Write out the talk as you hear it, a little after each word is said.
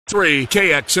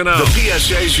KXNO. The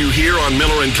PSAs you hear on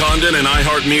Miller and Condon and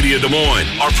iHeartMedia Des Moines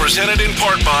are presented in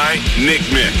part by Nick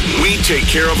Mick. We take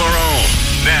care of our own.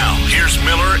 Now, here's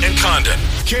Miller and Condon.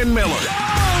 Ken Miller.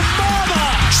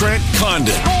 Trent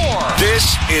Condon.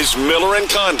 This is Miller and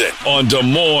Condon on Des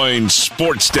Moines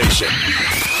Sports Station.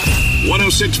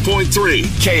 106.3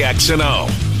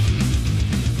 KXNO.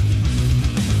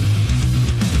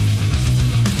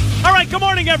 All right, good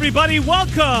morning, everybody.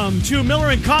 Welcome to Miller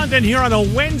and Condon here on a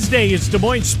Wednesday. It's Des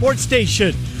Moines Sports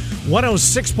Station,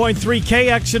 106.3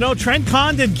 KXNO. Trent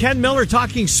Condon, Ken Miller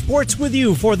talking sports with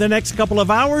you for the next couple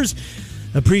of hours.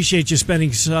 Appreciate you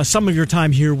spending some of your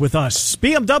time here with us.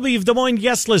 BMW of Des Moines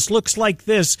guest list looks like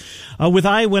this. With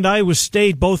Iowa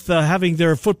State both having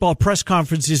their football press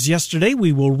conferences yesterday.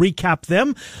 We will recap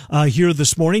them here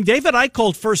this morning. David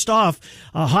Eicholt, first off,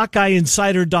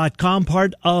 HawkeyeInsider.com,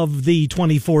 part of the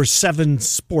 24/7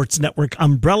 Sports Network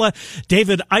umbrella.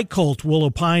 David Eicholt will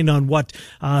opine on what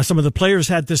some of the players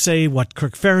had to say, what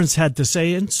Kirk Ferentz had to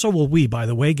say, and so will we, by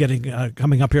the way,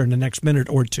 coming up here in the next minute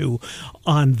or two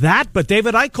on that. But David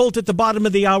Eicholt at the bottom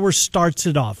of the hour starts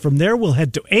it off. From there, we'll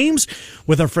head to Ames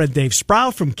with our friend Dave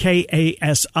Sproul from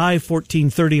KASI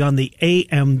 1430 on the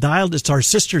AM dial. It's our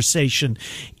sister station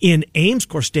in Ames. Of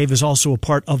course, Dave is also a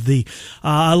part of the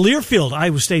Learfield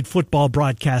Iowa State football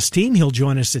broadcast team. He'll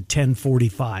join us at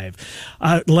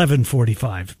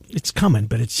 11:45. It's coming,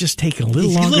 but it's just taking a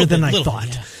little longer than I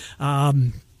thought. Yeah.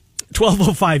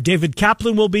 12:05, David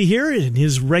Kaplan will be here in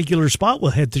his regular spot.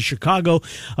 We'll head to Chicago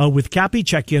with Cappy,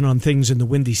 check in on things in the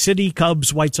Windy City,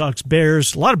 Cubs, White Sox,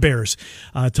 Bears, a lot of Bears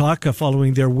talk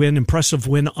following their impressive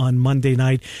win on Monday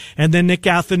night. And then Nick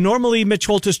Athan. Normally, Mitch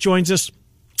Holtis joins us.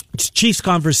 It's Chiefs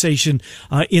conversation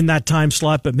in that time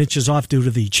slot, but Mitch is off due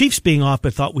to the Chiefs being off.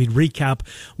 But thought we'd recap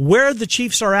where the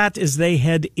Chiefs are at as they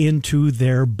head into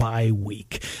their bye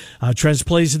week. Trent's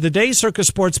Plays of the Day, Circus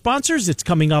Sports sponsors. It's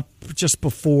coming up just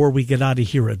before we get out of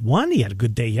here at 1. He had a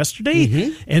good day yesterday.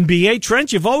 Mm-hmm. NBA,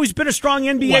 Trent, you've always been a strong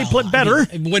NBA better.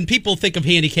 I mean, when people think of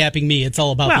handicapping me, it's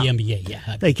all about the NBA.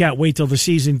 Yeah, they can't wait till the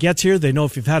season gets here. They know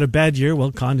if you've had a bad year,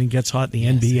 Condon gets hot in the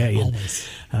NBA. Always.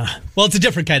 Well, it's a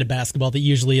different kind of basketball that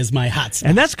usually is my hot spot.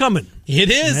 And that's coming. It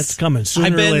is. And that's coming sooner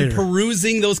I've been or later.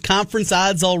 perusing those conference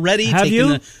odds already. Have taking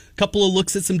you? a couple of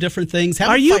looks at some different things.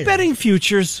 Are you betting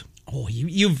futures? Oh,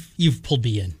 you've pulled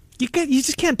me in. You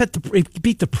just can't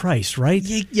beat the price, right?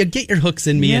 You get your hooks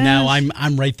in me, and now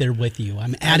I'm right there with you.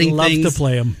 I'm adding things. I love to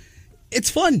play them. It's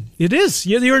fun. It is.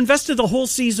 You're invested the whole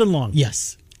season long.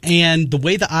 Yes. And the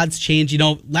way the odds change,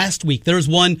 last week there was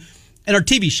one at our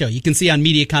TV show. You can see on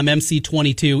Mediacom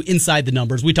MC22 Inside the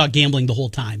Numbers. We talk gambling the whole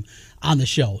time on the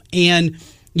show. And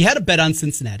you had a bet on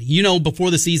Cincinnati.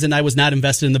 Before the season, I was not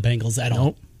invested in the Bengals at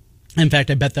all. In fact,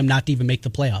 I bet them not to even make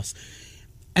the playoffs.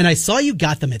 And I saw you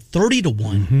got them at 30-1.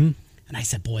 Mm-hmm. And I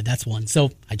said, boy, that's one. So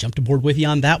I jumped aboard with you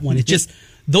on that one. It's just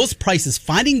those prices,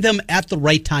 finding them at the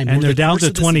right time. And they're down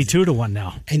to 22-1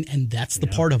 now. And that's the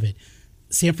part of it.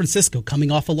 San Francisco coming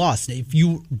off a loss. If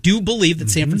you do believe that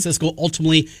San Francisco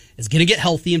ultimately is going to get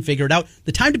healthy and figure it out,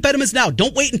 the time to bet them is now.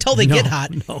 Don't wait until they get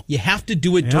hot. No. You have to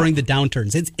do it during the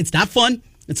downturns. It's not fun.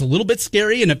 It's a little bit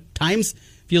scary, and at times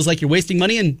feels like you're wasting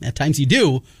money, and at times you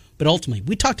do. But ultimately,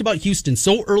 we talked about Houston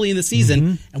so early in the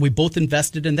season, and we both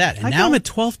invested in that. And I got them at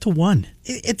 12-1.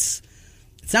 It's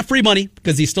not free money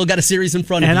because he's still got a series in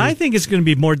front of you. And I think it's going to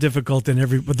be more difficult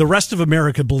than but the rest of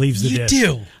America believes it is.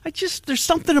 You do. There's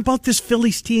something about this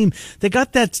Phillies team. They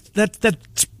got that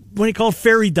what do you call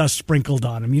fairy dust sprinkled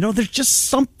on them. There's just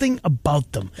something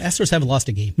about them. Astros haven't lost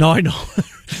a game. No, I know.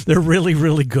 They're really,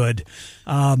 really good.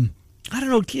 I don't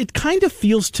know. It kind of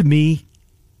feels to me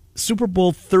Super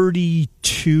Bowl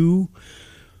 32.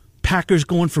 Packers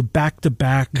going for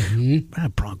back-to-back.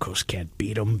 Broncos can't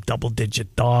beat them.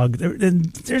 Double-digit dog.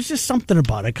 There's just something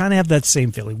about it. I kind of have that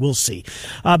same feeling. We'll see.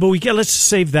 But let's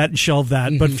save that and shelve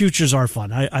that. But futures are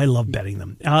fun. I love betting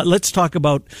them. Let's talk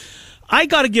about... I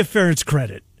got to give Ferentz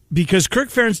credit because Kirk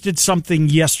Ferentz did something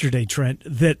yesterday, Trent,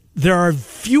 that there are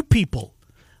few people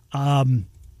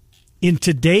in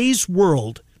today's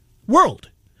world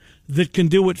that can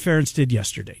do what Ferentz did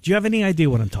yesterday. Do you have any idea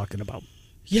what I'm talking about?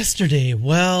 Yesterday,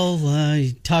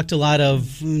 I talked a lot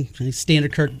of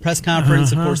standard Kirk press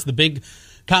conference. Of course, the big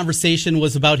conversation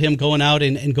was about him going out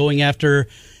and going after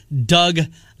Doug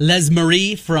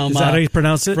Lesmerises from... Is that how you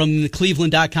pronounce it? From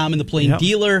Cleveland.com and the Plain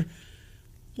Dealer.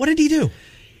 What did he do?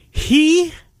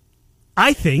 He,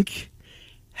 I think,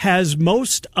 has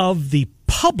most of the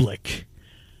public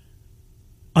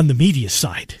on the media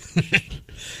side.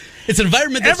 It's an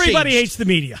environment that's Everybody changed. hates the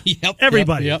media. Yep,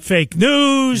 Everybody. yep. Fake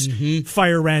news.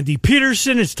 Fire Randy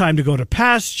Peterson. It's time to go to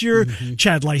pasture.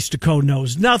 Chad Leistikow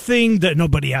knows nothing. That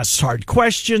nobody asks hard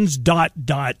questions. ...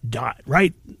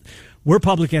 Right? We're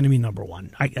public enemy number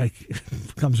one. I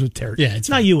comes with territory. Yeah, it's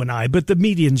not you and I, but the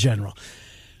media in general.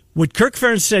 What Kirk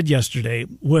Ferentz said yesterday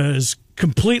was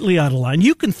completely out of line.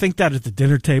 You can think that at the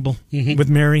dinner table with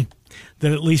Mary,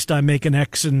 that at least I make an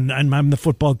X and I'm the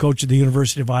football coach of the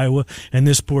University of Iowa, and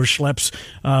this poor schlepp's,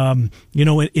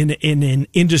 in an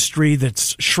industry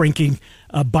that's shrinking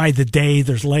by the day.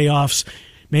 There's layoffs,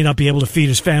 may not be able to feed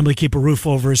his family, keep a roof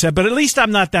over his head, but at least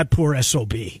I'm not that poor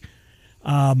SOB.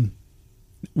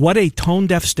 What a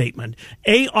tone-deaf statement.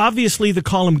 Obviously the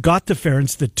column got to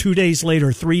Ferentz that 2 days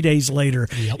later, 3 days later,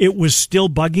 it was still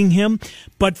bugging him.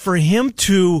 But for him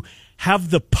to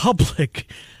have the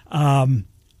public on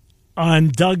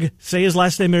Doug, say his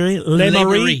last name,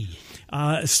 Lesmerises,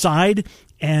 side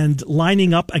and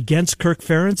lining up against Kirk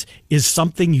Ferentz is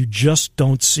something you just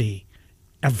don't see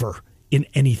ever in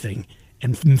anything.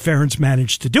 And Ferentz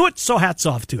managed to do it, so hats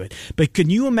off to it. But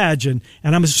can you imagine,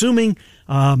 and I'm assuming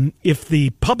if the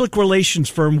public relations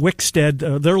firm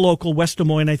Wickstead, they're local, West Des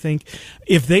Moines, I think,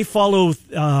 if they follow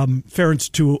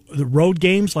Ferentz to the road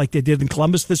games like they did in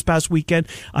Columbus this past weekend,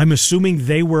 I'm assuming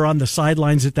they were on the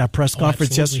sidelines at that press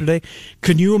conference yesterday.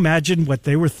 Can you imagine what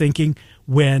they were thinking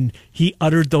when he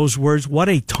uttered those words? What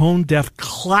a tone-deaf,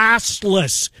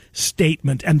 classless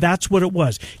statement. And that's what it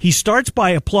was. He starts by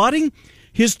applauding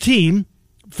his team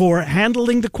for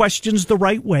handling the questions the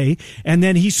right way, and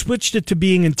then he switched it to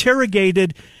being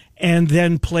interrogated and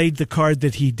then played the card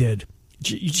that he did.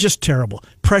 Just terrible.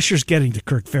 Pressure's getting to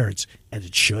Kirk Ferentz, and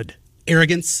it should.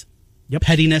 Arrogance,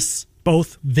 pettiness,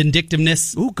 both.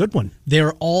 Vindictiveness. Ooh, good one.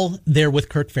 They're all there with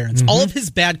Kirk Ferentz. All of his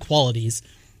bad qualities,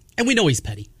 and we know he's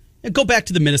petty. And go back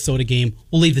to the Minnesota game.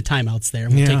 We'll leave the timeouts there,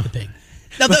 and we'll take the pig.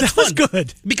 Now, but that's that was fun,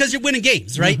 good. because you're winning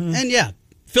games, right? And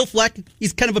Phil Fleck,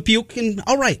 he's kind of a puke, and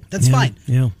all right, that's fine.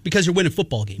 Yeah. Because you're winning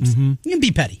football games. You can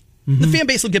be petty. The fan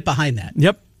base will get behind that.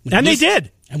 Yep. And they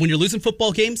did. And when you're losing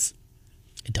football games,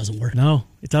 it doesn't work. No,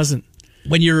 it doesn't.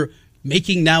 When you're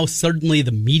making now suddenly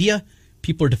the media,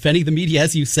 people are defending the media,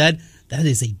 as you said, that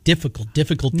is a difficult thing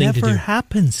to do. Never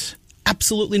happens.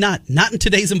 Absolutely not. Not in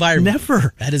today's environment.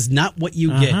 Never. That is not what you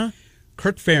get.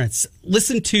 Kirk Ferentz.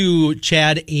 Listen to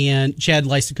Chad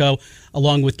Leistikow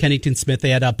along with Kennington Smith.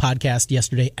 They had a podcast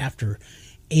yesterday after,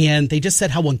 and they just said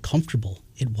how uncomfortable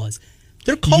it was.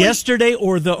 They're calling yesterday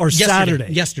or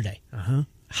Saturday. Yesterday.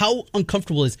 How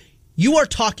uncomfortable it is. You are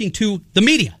talking to the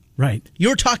media. Right.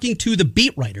 You're talking to the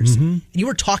beat writers, and you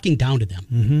are talking down to them.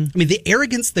 I mean, the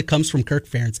arrogance that comes from Kirk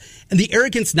Ferentz, and the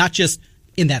arrogance not just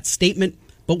in that statement,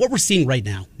 but what we're seeing right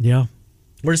now. Yeah.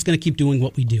 We're just going to keep doing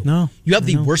what we do. No, you have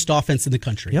the worst offense in the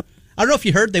country. Yep. I don't know if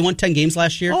you heard, they won 10 games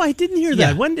last year. Oh, I didn't hear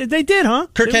that. When they did, huh?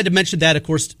 Kirk had to mention that, of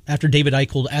course, after David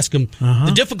Eichel asked him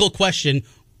the difficult question.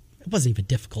 It wasn't even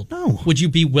difficult. No. Would you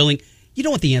be willing? You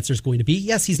know what the answer is going to be.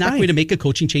 Yes, he's not going to make a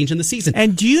coaching change in the season.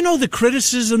 And do you know the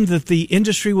criticism that the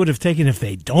industry would have taken if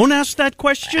they don't ask that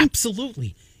question?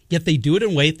 Absolutely. Yet they do it in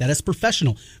a way that is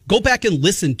professional. Go back and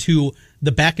listen to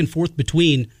the back and forth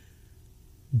between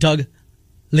Doug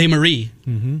Lesmerises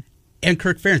and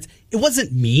Kirk Ferentz. It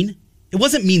wasn't mean. It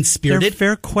wasn't mean-spirited. They're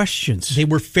fair questions. They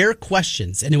were fair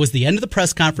questions. And it was the end of the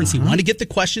press conference. He wanted to get the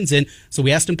questions in, so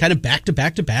we asked him kind of back to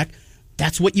back to back.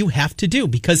 That's what you have to do,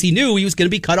 because he knew he was going to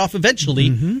be cut off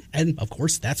eventually. And, of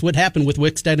course, that's what happened with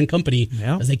Wickstead and company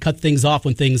as they cut things off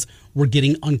when things were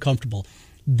getting uncomfortable.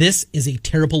 This is a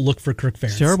terrible look for Kirk Ferentz.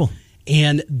 It's terrible.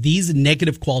 And these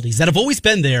negative qualities that have always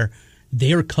been there,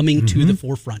 they are coming to the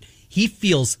forefront. He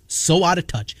feels so out of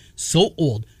touch, so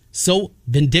old, so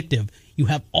vindictive. You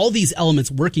have all these elements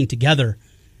working together.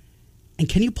 And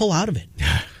can you pull out of it?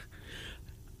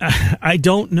 I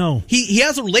don't know. He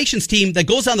has a relations team that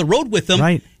goes on the road with him.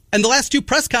 Right. And the last two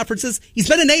press conferences, he's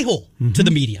been an a-hole to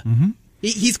the media.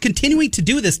 He's continuing to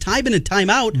do this time in and time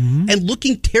out and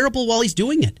looking terrible while he's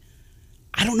doing it.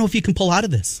 I don't know if you can pull out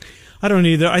of this. I don't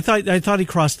either. I thought he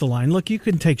crossed the line. Look, you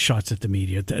can take shots at the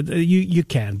media. You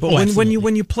can. But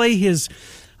when you play his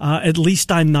at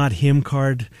least I'm not him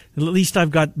card, at least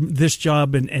I've got this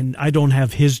job and I don't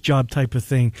have his job type of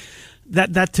thing,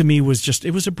 that to me was just,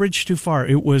 it was a bridge too far.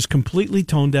 It was completely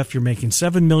tone deaf. You're making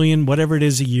 $7 million, whatever it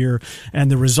is, a year, and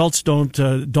the results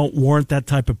don't warrant that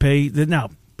type of pay. Now,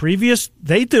 previous,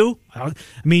 they do. I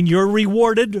mean, you're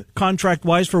rewarded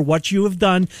contract-wise for what you have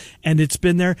done, and it's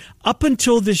been there up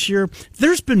until this year.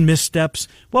 There's been missteps.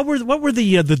 What were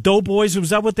the Doughboys?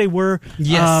 Was that what they were?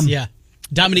 Yes, yeah.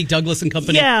 Dominique Douglas and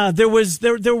company. Yeah, there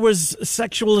was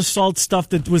sexual assault stuff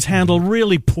that was handled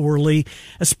really poorly,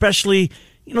 especially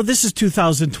this is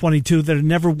 2022. That it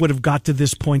never would have got to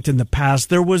this point in the past.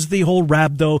 There was the whole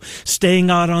Rabdo staying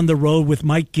out on the road with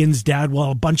Mike Ginn's dad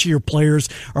while a bunch of your players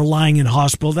are lying in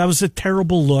hospital. That was a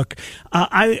terrible look.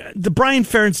 The Brian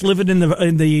Ferentz living in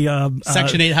the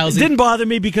Section 8 housing didn't bother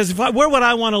me because where would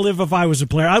I want to live if I was a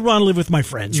player? I'd want to live with my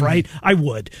friends, right? I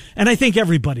would, and I think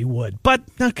everybody would. But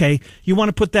okay, you want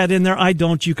to put that in there? I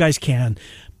don't. You guys can.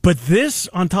 But this,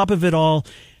 on top of it all,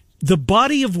 the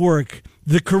body of work,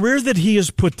 the career that he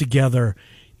has put together,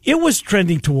 it was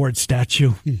trending towards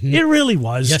statue. Mm-hmm. It really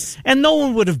was. Yes. And no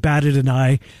one would have batted an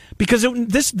eye because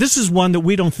this is one that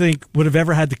we don't think would have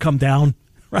ever had to come down,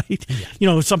 right?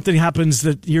 Yeah. Something happens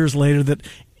that years later that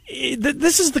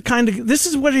this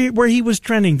is where he was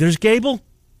trending. There's Gable.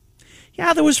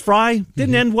 Yeah, there was Fry.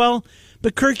 Didn't end well.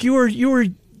 But Kirk, your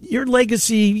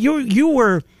legacy, you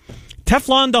were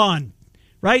Teflon Don,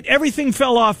 right? Everything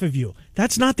fell off of you.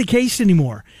 That's not the case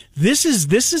anymore. This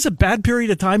is a bad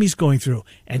period of time he's going through,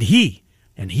 and he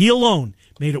alone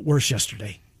made it worse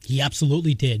yesterday. He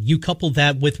absolutely did. You couple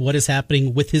that with what is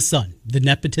happening with his son, the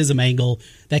nepotism angle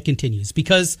that continues,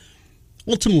 because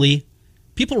ultimately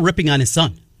people are ripping on his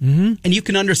son. Mm-hmm. And you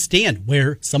can understand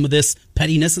where some of this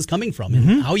pettiness is coming from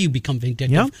and how you become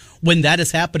vindictive when that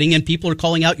is happening and people are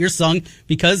calling out your son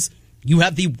because you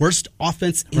have the worst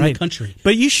offense in the country.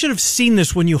 But you should have seen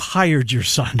this when you hired your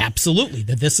son. Absolutely.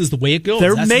 That this is the way it goes.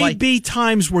 There may be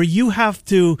times where you have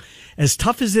to, as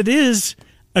tough as it is,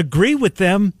 agree with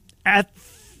them at,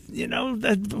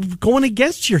 going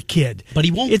against your kid. But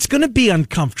he won't. It's going to be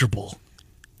uncomfortable.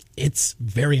 It's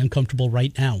very uncomfortable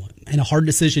right now, and a hard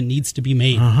decision needs to be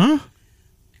made.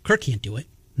 Kirk can't do it.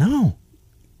 No.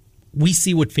 We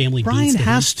see what family Brian means to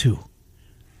has him. to.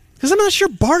 Because I'm not sure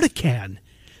Barta can.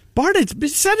 Barta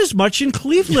said as much in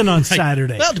Cleveland on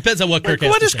Saturday. Well, it depends on what Kirk has to say.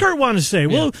 What does Kirk want to say?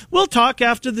 Yeah. We'll talk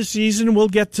after the season. We'll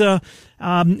get to,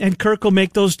 and Kirk will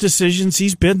make those decisions.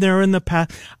 He's been there in the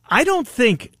past. I don't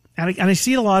think, and I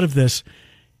see a lot of this,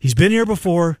 he's been here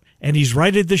before, and he's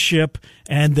righted the ship,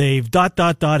 and they've ...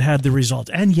 had the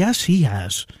result. And yes, he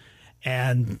has.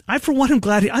 And I, for one, am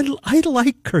glad. I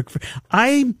like Kirk.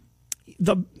 Been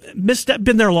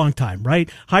there a long time, right?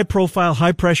 High profile,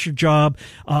 high pressure job.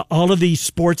 All of the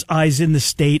sports eyes in the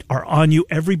state are on you.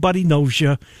 Everybody knows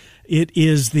you. It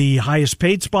is the highest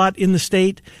paid spot in the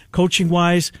state, coaching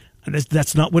wise.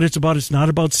 That's not what it's about. It's not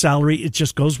about salary. It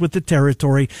just goes with the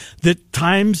territory. The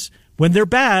times when they're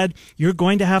bad, you're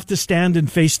going to have to stand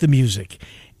and face the music.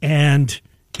 And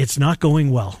it's not going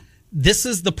well. This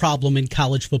is the problem in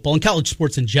college football and college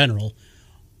sports in general.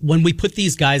 When we put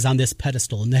these guys on this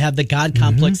pedestal and they have the God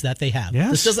complex that they have. Yes.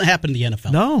 This doesn't happen in the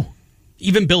NFL. No.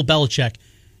 Even Bill Belichick,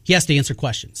 he has to answer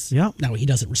questions. Yeah. Now, he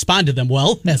doesn't respond to them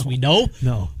well, as we know.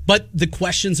 No. But the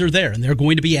questions are there, and they're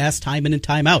going to be asked time in and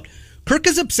time out. Kirk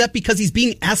is upset because he's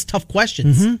being asked tough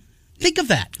questions. Mm-hmm. Think of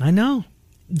that. I know.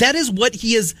 That is what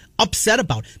he is upset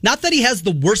about. Not that he has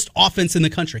the worst offense in the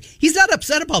country. He's not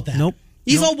upset about that. Nope.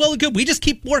 He's all well and good. We just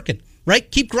keep working, right?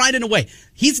 Keep grinding away.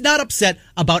 He's not upset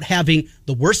about having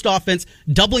the worst offense,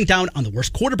 doubling down on the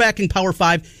worst quarterback in Power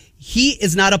 5. He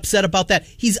is not upset about that.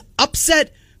 He's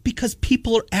upset because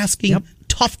people are asking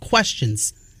tough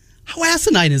questions. How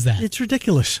asinine is that? It's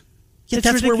ridiculous. Yeah,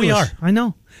 that's ridiculous. Where we are. I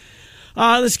know.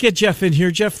 Let's get Jeff in here.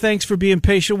 Jeff, thanks for being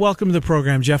patient. Welcome to the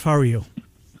program. Jeff, how are you?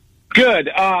 Good.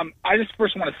 I just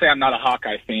first want to say I'm not a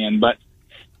Hawkeye fan, but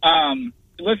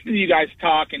listening to you guys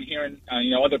talk and hearing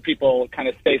other people kind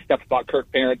of say stuff about Kirk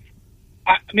Ferentz,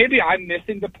 maybe I'm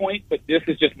missing the point, but this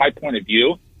is just my point of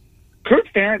view. Kirk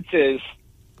Ferentz is,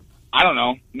 I don't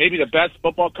know, maybe the best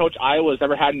football coach Iowa has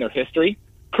ever had in their history.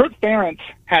 Kirk Ferentz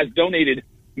has donated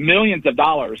millions of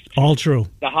dollars. All true.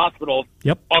 The hospital.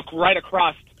 Yep. Right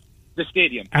across the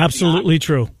stadium. Absolutely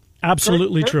true.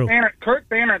 Absolutely true. Kirk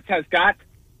Ferentz has got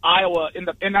Iowa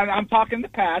and I'm talking in the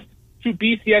past, 2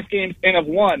 BCS games and have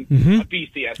won a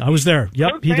BCS. I was there.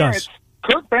 Yep, he does.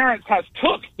 Kirk Ferentz has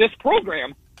took this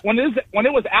program when it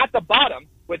was at the bottom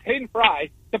with Hayden Fry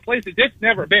to places it's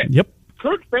never been. Yep.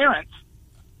 Kirk Ferentz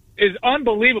is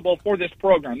unbelievable for this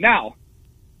program. Now,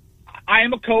 I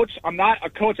am a coach. I'm not a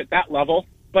coach at that level,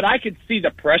 but I can see the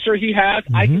pressure he has.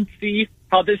 I can see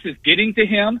how this is getting to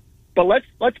him. But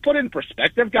let's put it in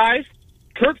perspective, guys.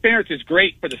 Kirk Ferentz is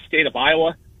great for the state of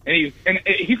Iowa, and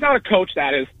he's not a coach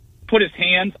that has put his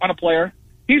hands on a player.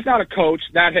 He's not a coach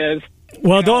that has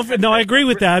Well, I agree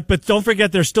with that, but don't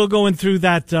forget they're still going through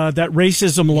that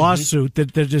racism lawsuit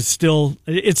that is still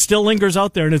lingers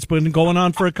out there, and it's been going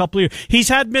on for a couple of years. He's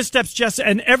had missteps, Jess,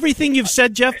 and everything you've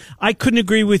said, Jeff, I couldn't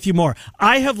agree with you more.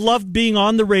 I have loved being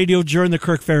on the radio during the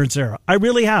Kirk Ferentz era. I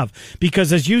really have,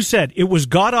 because as you said, it was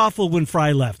god awful when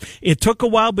Fry left. It took a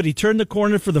while, but he turned the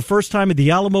corner for the first time at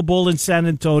the Alamo Bowl in San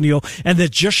Antonio, and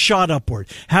it just shot upward.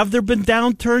 Have there been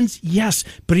downturns? Yes,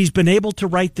 but he's been able to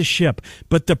right the ship.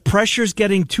 But the pressure's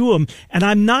getting to him, and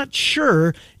I'm not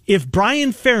sure if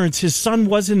Brian Ferentz, his son,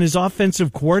 wasn't his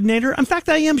offensive coordinator. In fact,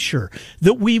 I am sure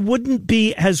that we wouldn't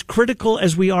be as critical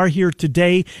as we are here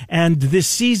today and this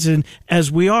season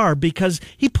as we are, because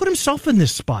he put himself in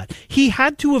this spot. He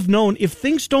had to have known if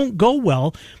things don't go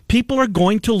well, people are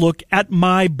going to look at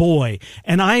my boy.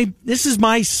 And this is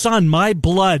my son, my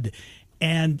blood.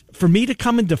 And for me to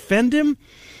come and defend him,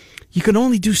 you can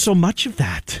only do so much of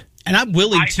that. And I'm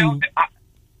willing to...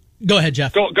 Go ahead,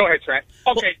 Jeff. Go ahead, Trent.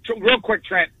 Okay, real quick,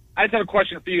 Trent. I just have a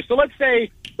question for you. So let's say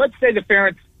the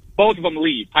Ferentz, both of them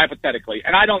leave, hypothetically,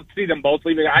 and I don't see them both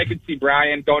leaving. I could see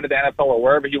Brian going to the NFL or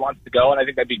wherever he wants to go, and I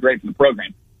think that'd be great for the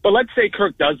program. But let's say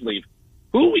Kirk does leave.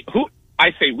 Who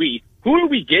are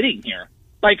we getting here?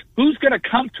 Like, who's going to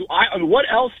come to? What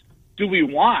else do we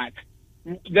want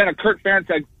than a Kirk Ferentz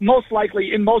that most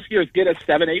likely in most years get a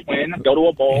 7-8 win, go to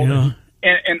a bowl,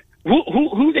 and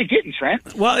who they getting,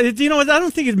 Trent? Well, I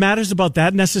don't think it matters about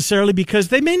that necessarily, because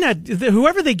they may not.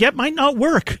 Whoever they get might not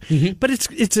work. Mm-hmm. But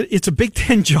it's a Big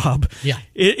Ten job. Yeah,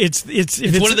 it's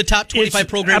one of the top 25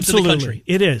 programs in the country.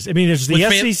 It is. I mean, it's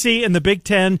the SEC and the Big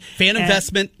Ten. Fan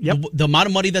investment. Yep. The amount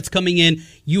of money that's coming in.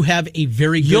 You have a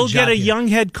very good You'll job get a here. young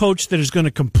head coach that is going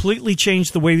to completely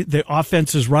change the way the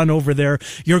offense is run over there.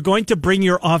 You're going to bring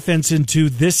your offense into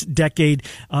this decade,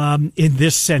 in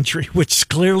this century, which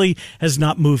clearly has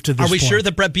not moved to this point. Are we sure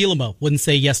that Brett Bielema wouldn't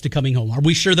say yes to coming home? Are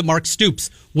we sure that Mark Stoops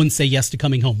wouldn't say yes to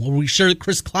coming home? Are we sure that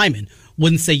Chris Kleiman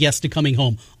wouldn't say yes to coming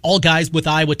home? All guys with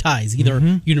Iowa ties, either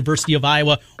University of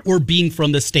Iowa or being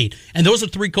from the state. And those are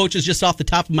three coaches just off the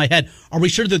top of my head. Are we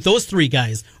sure that those three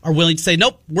guys are willing to say,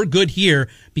 nope, we're good here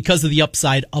because of the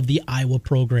upside of the Iowa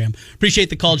program? Appreciate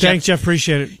the call, Jeff. Thanks, Jeff.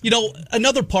 Appreciate it.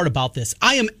 Another part about this,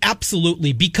 I am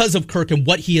absolutely, because of Kirk and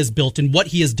what he has built and what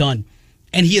he has done,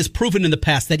 and he has proven in the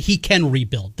past that he can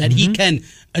rebuild, that he can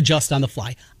adjust on the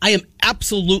fly. I am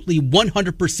absolutely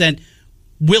 100%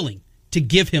 willing to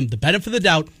give him the benefit of the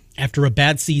doubt after a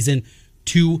bad season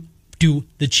to do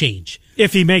the change.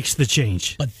 If he makes the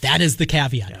change. But that is the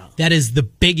caveat. Yeah. That is the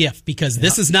big if, because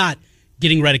this is not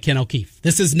getting rid of Ken O'Keefe.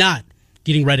 This is not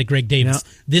getting rid of Greg Davis.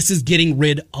 Yeah. This is getting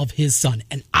rid of his son.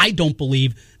 And I don't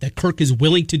believe that Kirk is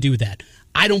willing to do that.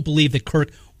 I don't believe that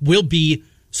Kirk will be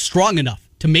strong enough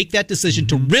to make that decision,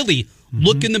 to really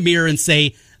look in the mirror and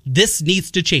say, this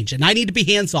needs to change. And I need to be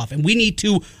hands off. And we need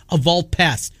to evolve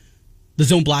past the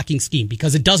zone blocking scheme,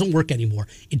 because it doesn't work anymore.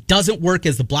 It doesn't work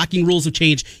as the blocking rules have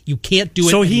changed. You can't do it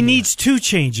So anymore. He needs two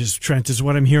changes, Trent, is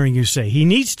what I'm hearing you say. He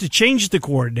needs to change the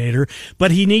coordinator,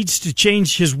 but he needs to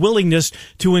change his willingness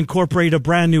to incorporate a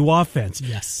brand new offense.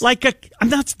 Yes.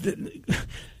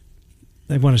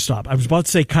 I want to stop. I was about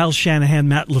to say Kyle Shanahan,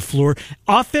 Matt LaFleur,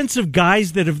 offensive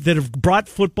guys that have brought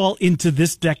football into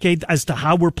this decade as to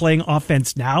how we're playing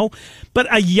offense now. But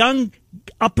a young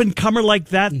up-and-comer like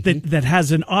that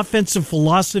has an offensive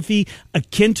philosophy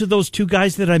akin to those two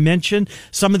guys that I mentioned,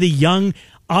 some of the young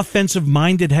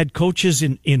offensive-minded head coaches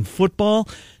in football,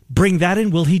 bring that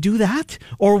in. Will he do that?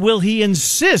 Or will he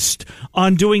insist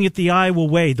on doing it the Iowa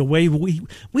way, the way we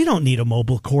don't need a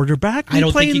mobile quarterback.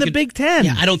 We play in the Big Ten.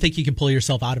 Yeah, I don't think you can pull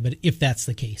yourself out of it if that's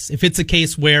the case. If it's a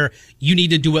case where you need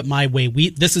to do it my way,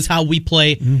 this is how we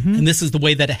play, and this is the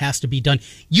way that it has to be done.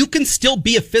 You can still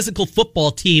be a physical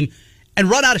football team and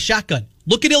run out of shotgun.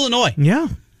 Look at Illinois. Yeah.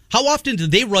 How often do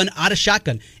they run out of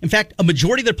shotgun? In fact, a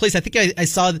majority of their plays, I think I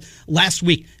saw last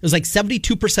week, it was like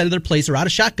 72% of their plays are out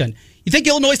of shotgun. You think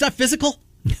Illinois is not physical?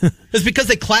 It's because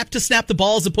they clap to snap the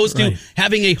ball as opposed to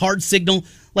having a hard signal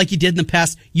like you did in the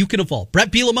past. You can evolve.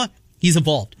 Brett Bielema, he's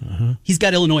evolved. He's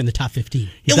got Illinois in the top 15.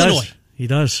 He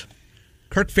does.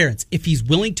 Kirk Ferentz, if he's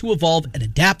willing to evolve and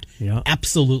adapt,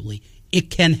 absolutely. It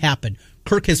can happen.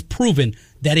 Kirk has proven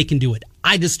that he can do it.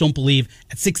 I just don't believe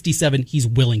at 67 he's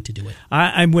willing to do it.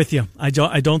 I'm with you. I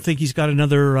don't think he's got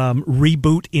another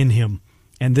reboot in him.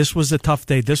 And this was a tough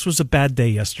day. This was a bad day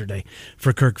yesterday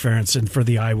for Kirk Ferentz and for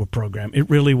the Iowa program. It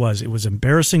really was. It was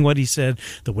embarrassing what he said,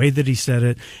 the way that he said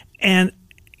it. And,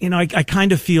 I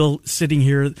kind of feel sitting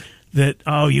here that,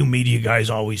 oh, you media guys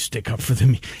always stick up for the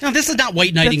media. No, this is not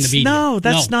white knighting the media. No,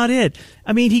 that's not it.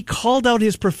 I mean, he called out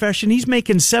his profession. He's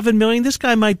making $7 million. This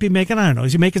guy might be making, I don't know,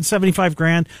 is he making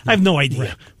 $75,000? I have no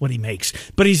idea what he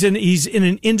makes. But he's in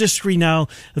an industry now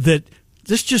that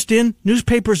this just in,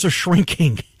 newspapers are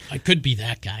shrinking. I could be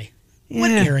that guy. What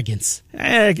arrogance.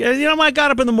 I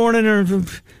got up in the morning, or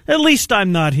at least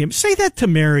I'm not him. Say that to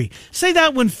Mary. Say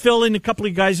that when Phil and a couple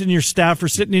of guys in your staff are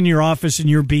sitting in your office in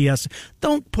your BS.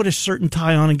 Don't put a certain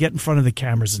tie on and get in front of the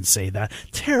cameras and say that.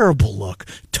 Terrible look.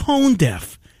 Tone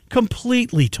deaf.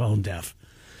 Completely tone deaf.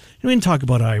 We didn't talk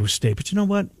about Iowa State, but you know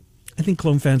what? I think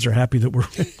Clone fans are happy that we're...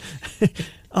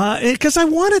 Because I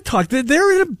want to talk.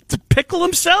 They're in a pickle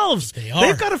themselves. They are.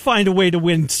 They've got to find a way to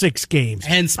win 6 games.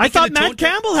 And I thought Matt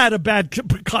Campbell had a bad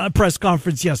press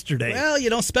conference yesterday.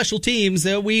 Well, special teams.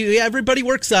 Everybody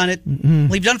works on it. Mm-hmm.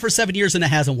 We've done it for 7 years and it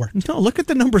hasn't worked. No, look at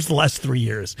the numbers the last 3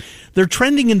 years. They're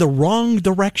trending in the wrong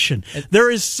direction.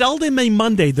 There is seldom a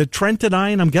Monday that Trent and I,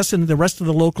 and I'm guessing the rest of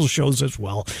the local shows as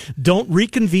well, don't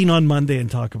reconvene on Monday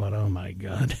and talk about, oh my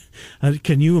God,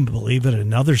 can you believe it?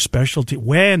 Another specialty.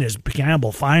 When is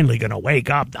Campbell finally going to wake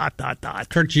up? ...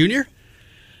 Kirk Jr.?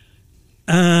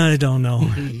 I don't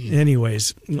know.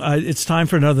 Anyways, it's time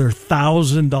for another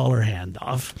 $1,000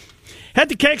 handoff. Head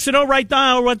to KXNO right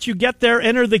now. Once you get there,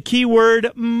 enter the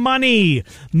keyword money.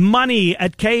 Money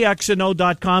at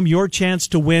KXNO.com. Your chance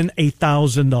to win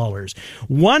 $1,000.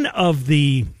 One of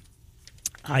the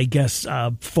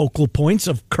focal points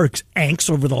of Kirk's angst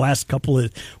over the last couple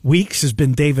of weeks has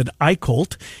been David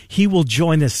Eichholt. He will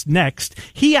join us next.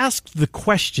 He asked the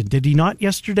question, did he not,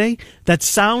 yesterday? That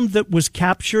sound that was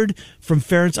captured from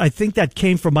Ferentz, I think that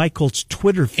came from Eicholt's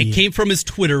Twitter feed. It came from his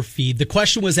Twitter feed. The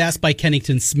question was asked by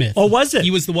Kennington Smith. Oh, was it?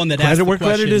 He was the one that asked the question. Credit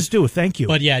where credit is due. Thank you.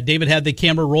 But yeah, David had the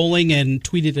camera rolling and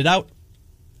tweeted it out.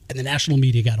 And the national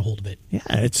media got a hold of it. Yeah,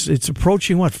 it's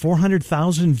approaching,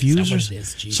 400,000 views? Is that what it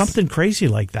is? Jeez. Something crazy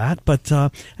like that. But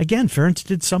again, Ferentz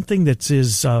did something that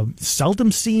is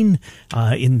seldom seen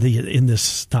in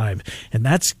this time. And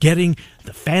that's getting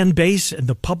the fan base and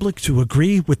the public to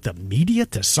agree with the media,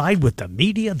 to side with the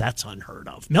media. That's unheard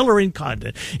of. Miller and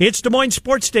Condon. It's Des Moines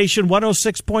Sports Station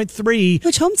 106.3.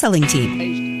 Which home selling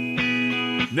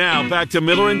team? Now back to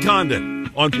Miller and Condon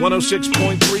on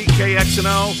 106.3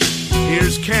 KXNO.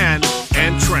 Here's Ken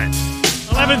and Trent.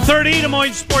 11:30, Des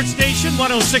Moines Sports Station,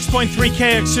 106.3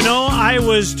 KXNO.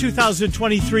 Iowa's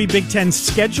 2023 Big Ten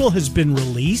schedule has been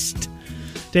released.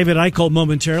 David Eichholt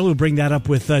momentarily will bring that up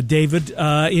with David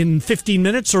in 15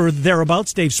 minutes or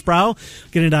thereabouts. Dave Sproul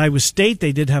getting into Iowa State.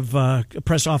 They did have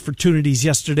press opportunities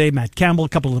yesterday. Matt Campbell, a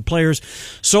couple of the players.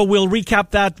 So we'll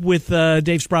recap that with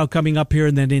Dave Sproul coming up here.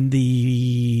 And then in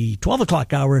the 12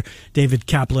 o'clock hour, David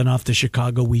Kaplan off to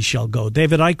Chicago. We shall go.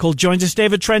 David Eichholt joins us.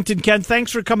 David, Trent, and Ken,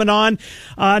 thanks for coming on.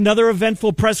 Another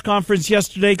eventful press conference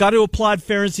yesterday. Got to applaud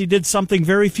Ferentz. He did something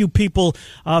very few people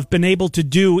have been able to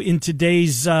do in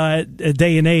today's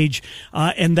day and age,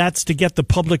 and that's to get the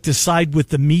public to side with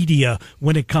the media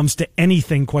when it comes to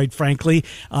anything, quite frankly.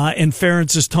 And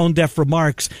Ferentz's tone-deaf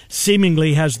remarks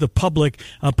seemingly has the public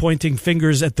pointing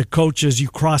fingers at the coach as you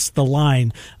cross the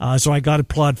line. So I got to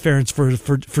applaud Ferentz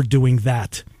for doing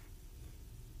that.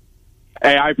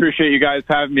 Hey, I appreciate you guys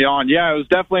having me on. Yeah, it was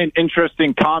definitely an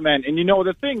interesting comment. And,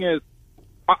 the thing is,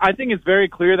 I think it's very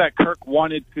clear that Kirk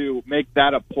wanted to make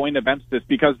that a point of emphasis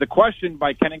because the question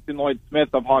by Kennington Lloyd Smith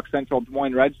of Hawk Central Des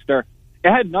Moines Register, it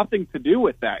had nothing to do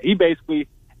with that. He basically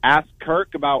asked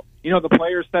Kirk about, the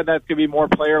players said that's going to be more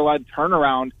player-led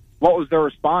turnaround. What was their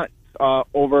response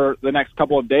over the next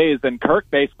couple of days? And Kirk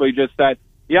basically just said,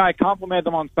 yeah, I complimented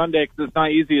them on Sunday because it's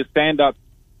not easy to stand up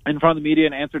in front of the media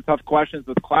and answer tough questions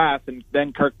with class. And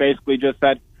then Kirk basically just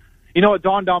said, it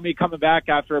dawned on me coming back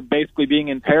after basically being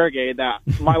interrogated that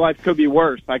my life could be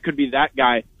worse. I could be that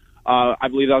guy. I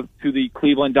believe that was to the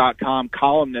Cleveland.com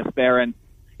columnist there. And,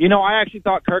 I actually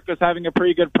thought Kirk was having a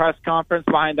pretty good press conference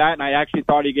behind that, and I actually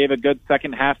thought he gave a good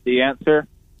second half to the answer.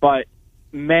 But,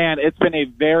 man, it's been a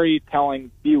very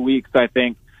telling few weeks, I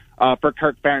think, for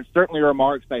Kirk Ferentz. Certainly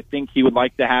remarks I think he would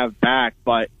like to have back,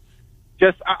 but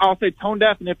I'll say tone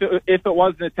deaf, and if it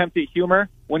was an attempt at humor,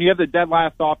 when you have the dead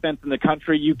last offense in the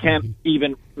country, you can't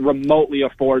even remotely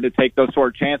afford to take those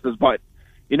sort of chances. But,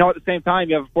 at the same time,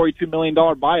 you have a $42 million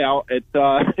buyout.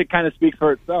 It kind of speaks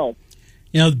for itself.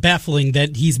 Baffling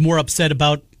that he's more upset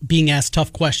about being asked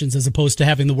tough questions as opposed to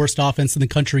having the worst offense in the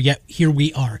country, yet here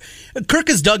we are. Kirk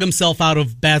has dug himself out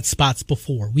of bad spots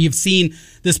before. We have seen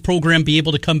this program be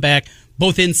able to come back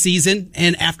both in season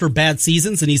and after bad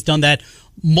seasons, and he's done that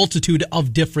multitude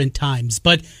of different times.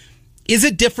 But is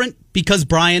it different because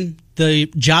Brian, the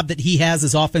job that he has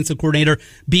as offensive coordinator,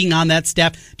 being on that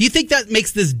staff, do you think that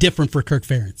makes this different for Kirk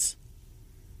Ferentz?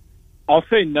 I'll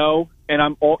say no,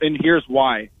 and here's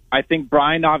why. I think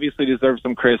Brian obviously deserves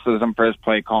some criticism for his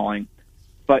play calling,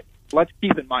 but let's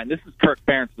keep in mind, this is Kirk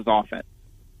Ferentz's offense.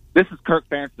 This is Kirk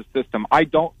Ferentz's system. I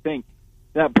don't think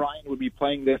that Brian would be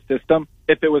playing this system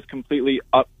if it was completely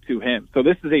up to him. So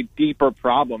this is a deeper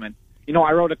problem. And,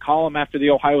 I wrote a column after the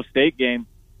Ohio State game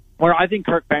where I think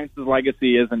Kirk Ferentz's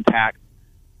legacy is intact.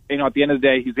 At the end of the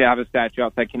day, he's going to have a statue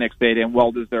outside Kinnick Stadium,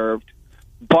 well-deserved.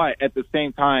 But at the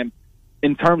same time,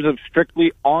 in terms of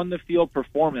strictly on-the-field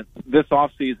performance, this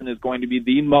offseason is going to be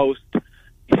the most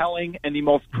telling and the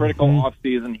most critical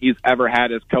offseason he's ever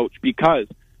had as coach, because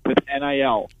with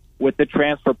NIL, with the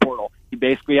transfer portal, he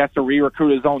basically has to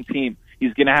re-recruit his own team.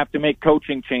 He's going to have to make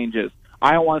coaching changes.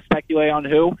 I don't want to speculate on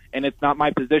who, and it's not my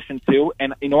position to.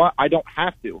 And you know what? I don't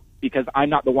have to, because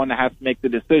I'm not the one that has to make the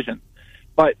decision.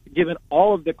 But given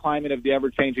all of the climate of the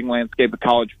ever-changing landscape of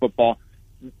college football,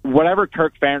 whatever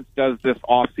Kirk Ferentz does this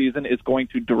offseason is going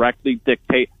to directly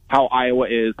dictate how Iowa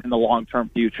is in the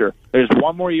long-term future. There's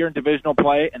one more year in divisional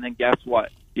play, and then guess what?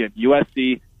 You have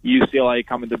USC, UCLA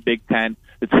coming to Big Ten,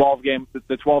 the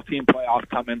 12-team playoff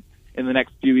coming in the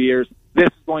next few years. This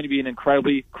is going to be an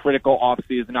incredibly critical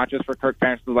offseason, not just for Kirk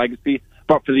Ferentz's legacy,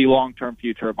 but for the long-term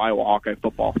future of Iowa Hawkeye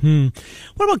football.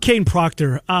 What about Kane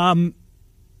Proctor?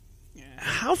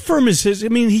 How firm is his? I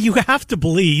mean, you have to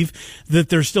believe that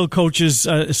there's still coaches,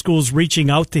 schools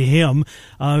reaching out to him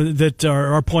that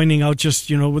are pointing out just,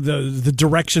 the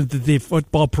direction that the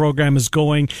football program is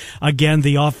going. Again,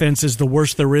 the offense is the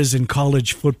worst there is in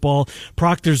college football.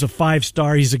 Proctor's a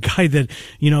 5-star. He's a guy that,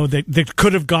 that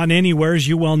could have gone anywhere, as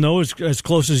you well know, as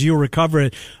close as you recover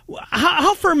it.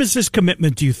 How firm is his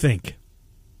commitment, do you think?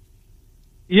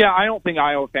 Yeah, I don't think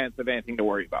Iowa fans have anything to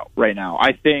worry about right now.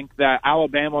 I think that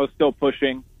Alabama is still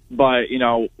pushing, but,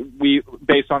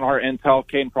 based on our intel,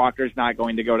 Kane Proctor is not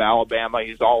going to go to Alabama.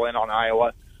 He's all in on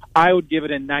Iowa. I would give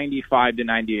it a 95 to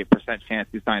 98% chance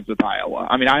he signs with Iowa.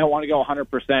 I mean, I don't want to go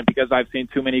 100% because I've seen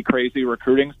too many crazy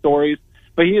recruiting stories,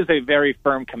 but he is a very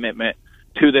firm commitment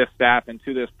to this staff and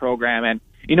to this program. And,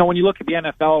 when you look at the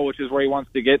NFL, which is where he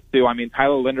wants to get to, I mean,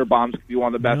 Tyler Linderbaum's going to be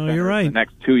one of the best in the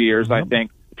next 2 years, I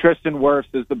think. Tristan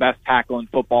Wirfs is the best tackle in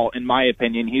football, in my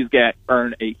opinion. He's going to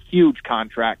earn a huge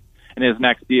contract in his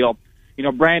next deal.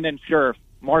 Brandon Scherf,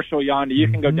 Marshall Yanda, you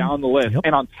can go down the list. Yep.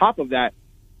 And on top of that,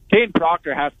 Kane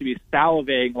Proctor has to be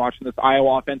salivating watching this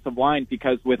Iowa offensive line,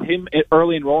 because with him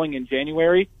early enrolling in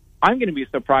January, I'm going to be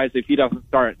surprised if he doesn't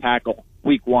start at tackle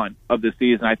week 1 of the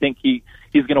season. I think he's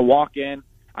going to walk in.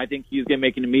 I think he's going to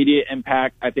make an immediate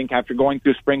impact. I think after going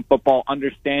through spring football,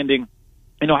 understanding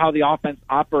how the offense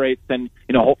operates, and,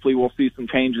 hopefully we'll see some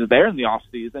changes there in the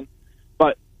offseason.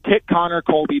 But kick Connor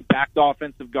Colby back to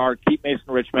offensive guard, keep Mason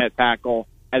Richmond at tackle,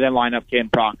 and then line up Kane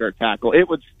Proctor at tackle. It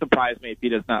would surprise me if he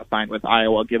does not sign with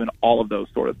Iowa, given all of those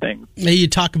sort of things. You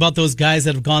talk about those guys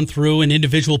that have gone through, and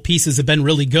individual pieces have been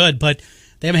really good, but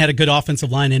they haven't had a good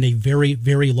offensive line in a very,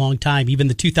 very long time. Even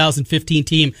the 2015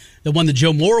 team that won the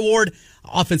Joe Moore Award,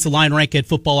 offensive line rank at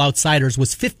Football Outsiders,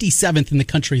 was 57th in the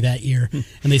country that year,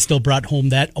 and they still brought home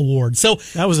that award. So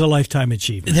that was a lifetime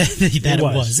achievement. That it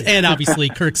was. And obviously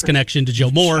Kirk's connection to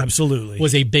Joe Moore absolutely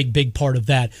was a big, big part of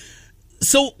that.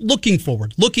 So looking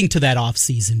forward, looking to that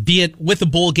offseason, be it with a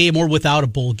bowl game or without a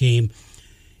bowl game,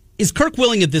 is Kirk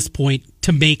willing at this point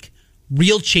to make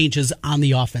real changes on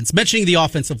the offense? Mentioning the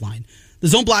offensive line. The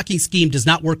zone blocking scheme does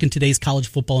not work in today's college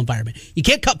football environment. You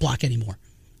can't cut block anymore.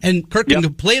 And Kirk can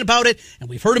complain about it, and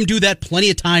we've heard him do that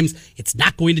plenty of times. It's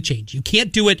not going to change. You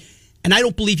can't do it, and I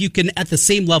don't believe you can, at the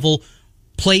same level,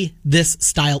 play this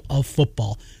style of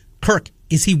football. Kirk,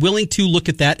 is he willing to look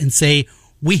at that and say,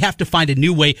 we have to find a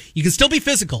new way? You can still be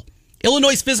physical.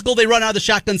 Illinois is physical. They run out of the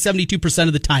shotgun 72%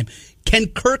 of the time.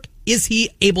 Is he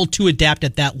able to adapt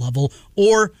at that level,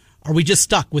 or are we just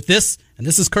stuck with this? And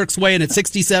this is Kirk's way, and at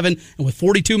 67 and with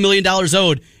 $42 million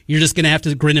owed, you're just going to have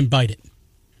to grin and bite it.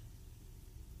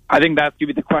 I think that's going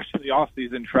to be the question of the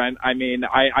offseason, Trent. I mean,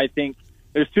 I think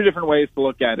there's two different ways to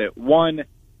look at it. One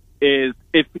is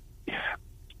if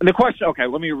the question, okay,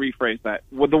 let me rephrase that.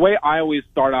 The way I always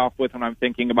start off with when I'm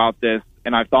thinking about this,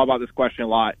 and I've thought about this question a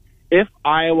lot, if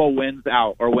Iowa wins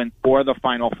out or wins 4 of the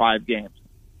final 5 games,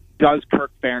 does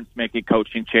Kirk Ferentz make a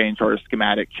coaching change or a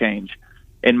schematic change?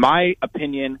 In my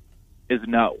opinion, is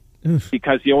no.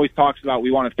 Because he always talks about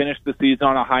we want to finish the season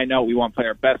on a high note. We want to play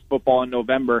our best football in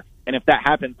November. And if that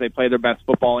happens, they play their best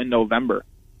football in November.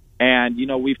 And,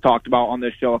 we've talked about on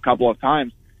this show a couple of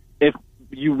times, if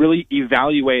you really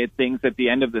evaluated things at the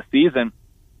end of the season,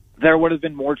 there would have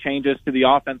been more changes to the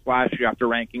offense last year after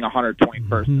ranking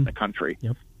 121st in the country.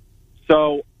 Yep.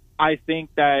 So I think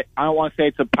that I don't want to say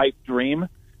it's a pipe dream.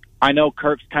 I know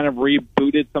Kirk's kind of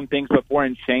rebooted some things before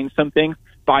and changed some things,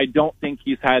 but I don't think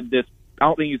he's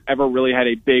ever really had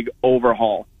a big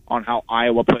overhaul on how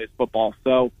Iowa plays football.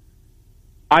 So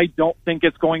I don't think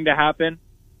it's going to happen,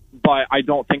 but I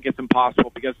don't think it's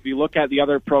impossible, because if you look at the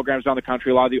other programs around the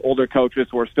country, a lot of the older coaches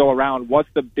who are still around, what's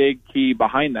the big key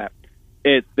behind that?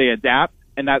 It's they adapt,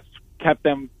 and that's kept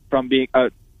them from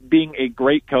being a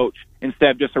great coach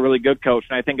instead of just a really good coach.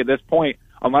 And I think at this point,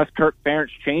 unless Kirk Ferentz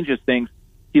changes things,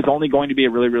 he's only going to be a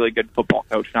really, really good football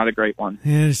coach, not a great one.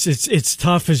 Yeah, it's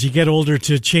tough as you get older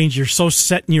to change. You're so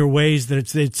set in your ways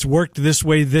that it's worked this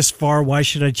way this far. Why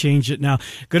should I change it now?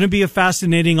 Going to be a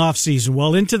fascinating offseason.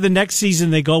 Well, into the next season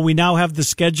they go. We now have the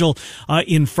schedule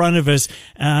in front of us.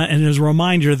 And as a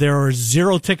reminder, there are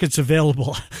 0 tickets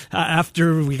available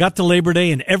after we got to Labor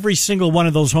Day, and every single one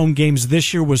of those home games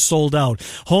this year was sold out.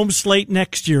 Home slate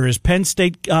next year is Penn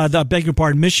State,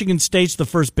 Michigan State's the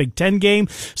first Big Ten game,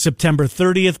 September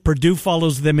 30th. Purdue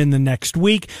follows them in the next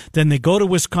week. Then they go to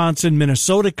Wisconsin.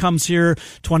 Minnesota comes here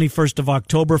 21st of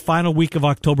October. Final week of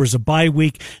October is a bye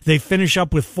week. They finish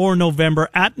up with 4 November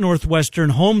at Northwestern,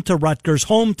 home to Rutgers,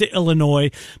 home to Illinois,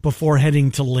 before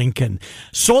heading to Lincoln.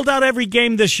 Sold out every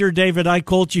game this year, David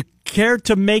Eicholt. You care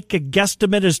to make a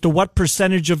guesstimate as to what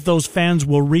percentage of those fans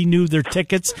will renew their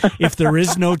tickets if there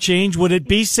is no change? Would it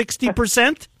be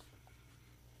 60%?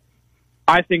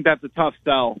 I think that's a tough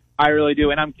sell. I really do.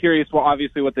 And I'm curious,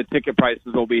 obviously what the ticket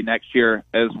prices will be next year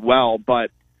as well. But,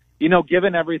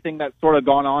 given everything that's sort of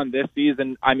gone on this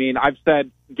season, I mean, I've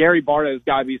said Gary Barta has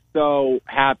got to be so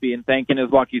happy and thanking his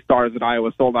lucky stars that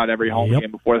Iowa sold out every home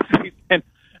game before the season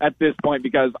at this point,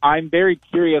 because I'm very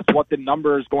curious what the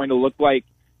number is going to look like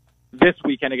this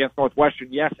weekend against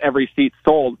Northwestern. Yes, every seat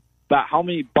sold, but how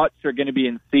many butts are going to be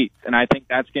in seats? And I think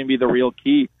that's going to be the real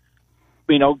key,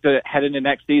 to head into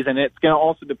next season. It's going to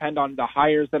also depend on the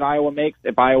hires that Iowa makes,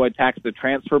 if Iowa attacks the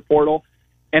transfer portal.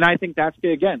 And I think that's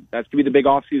going to be the big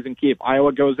offseason key. If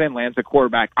Iowa goes in, lands a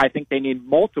quarterback, I think they need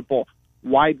multiple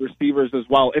wide receivers as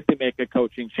well if they make a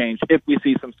coaching change, if we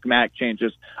see some schematic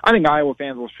changes. I think Iowa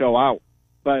fans will show out.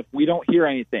 But if we don't hear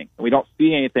anything, we don't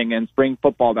see anything in spring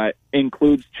football that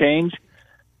includes change,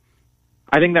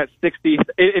 I think that 60,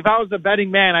 if I was a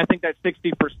betting man, I think that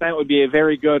 60% would be a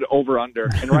very good over-under.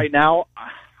 And right now,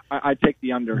 I'd take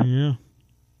the under. Yeah.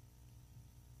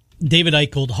 David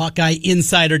Eicholt,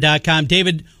 HawkeyeInsider.com.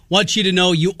 David, want you to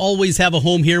know you always have a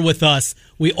home here with us.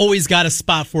 We always got a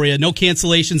spot for you. No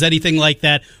cancellations, anything like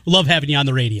that. We love having you on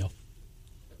the radio.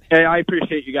 Hey, I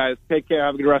appreciate you guys. Take care.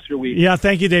 Have a good rest of your week. Yeah,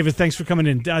 thank you, David. Thanks for coming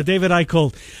in. David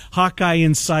Eicholt, Hawkeye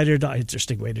Insider.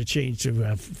 Interesting way to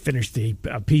finish the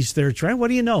piece there. Trent, what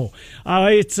do you know?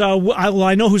 I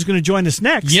know who's going to join us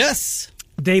next. Yes.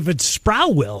 David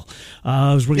Sproul will.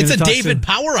 It's a David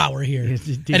Power Hour here. And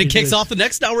it kicks off the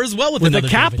next hour as well with another the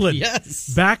Kaplan. David.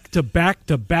 Yes. Back to back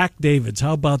Davids.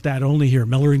 How about that? Only here.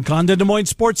 Miller and Condon, Des Moines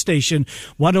Sports Station,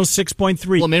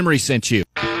 106.3. Well, Memory sent you.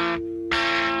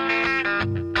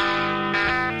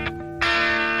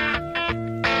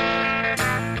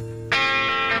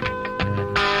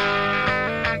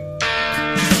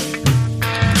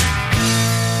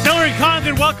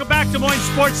 Welcome back to Des Moines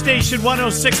Sports Station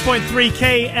 106.3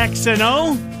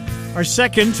 KXNO. Our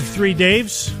second of 3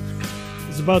 Daves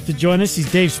is about to join us. He's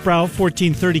Dave Sproul,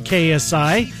 1430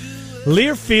 KSI.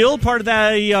 Learfield, part of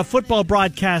the football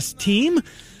broadcast team.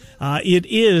 It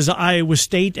is Iowa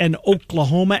State and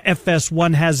Oklahoma.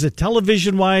 FS1 has it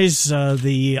television-wise.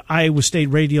 The Iowa State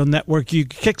Radio Network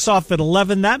kicks off at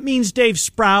 11. That means, Dave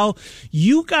Sproul,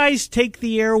 you guys take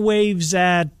the airwaves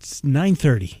at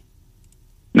 9:30.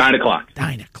 9 o'clock.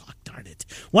 9 o'clock, darn it.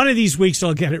 One of these weeks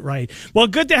I'll get it right. Well,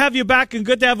 good to have you back, and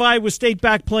good to have Iowa State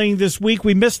back playing this week.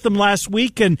 We missed them last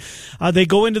week, and they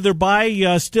go into their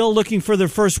bye still looking for their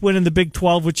first win in the Big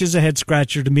 12, which is a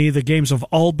head-scratcher to me. The games have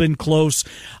all been close.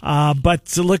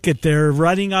 But look at, they're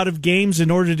running out of games in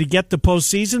order to get the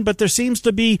postseason, but there seems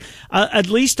to be at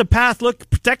least a path. Look,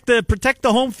 protect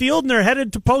the home field, and they're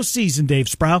headed to postseason, Dave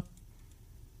Sproul.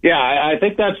 Yeah, I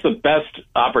think that's the best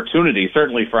opportunity,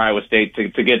 certainly for Iowa State,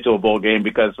 to get to a bowl game,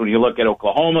 because when you look at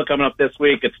Oklahoma coming up this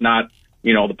week, it's not,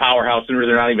 the powerhouse, and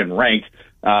they're not even ranked,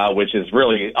 which is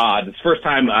really odd. It's the first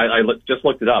time, I just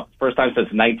looked it up, first time since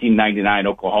 1999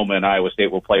 Oklahoma and Iowa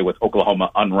State will play with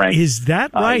Oklahoma unranked. Is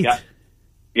that right?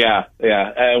 Yeah.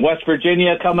 West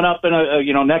Virginia coming up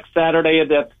in next Saturday.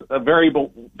 That's a very,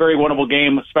 very winnable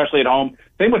game, especially at home.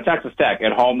 Same with Texas Tech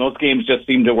at home. Those games just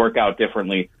seem to work out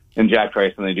differently in Jack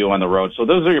Trice than they do on the road. So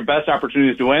those are your best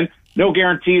opportunities to win. No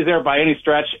guarantees there by any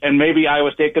stretch, and maybe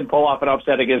Iowa State could pull off an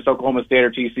upset against Oklahoma State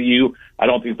or TCU. I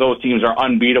don't think those teams are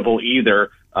unbeatable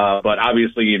either. But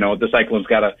obviously, the Cyclones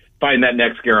got to find that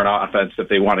next gear on offense if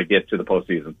they want to get to the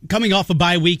postseason. Coming off a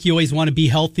bye week, you always want to be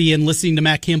healthy, and listening to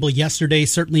Matt Campbell yesterday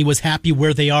certainly was happy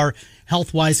where they are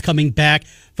health-wise coming back.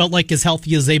 Felt like as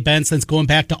healthy as they've been since going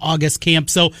back to August camp.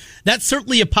 So that's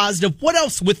certainly a positive. What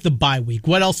else with the bye week?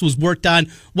 What else was worked on?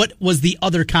 What was the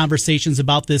other conversations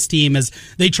about this team as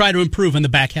they try to improve in the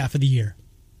back half of the year?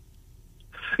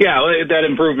 Yeah, that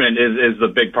improvement is the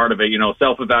big part of it.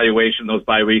 Self-evaluation, those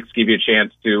bye weeks give you a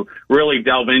chance to really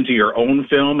delve into your own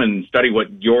film and study what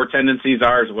your tendencies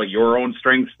are, what your own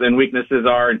strengths and weaknesses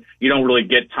are. And you don't really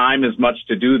get time as much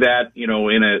to do that,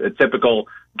 in a typical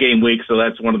game week. So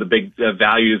that's one of the big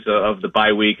values of the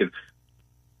bye week. And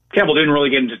Campbell didn't really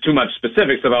get into too much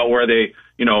specifics about where they,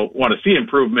 want to see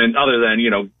improvement other than,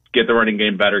 get the running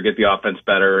game better, get the offense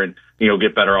better, and,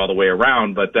 get better all the way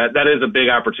around. But that is a big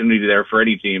opportunity there for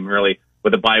any team, really.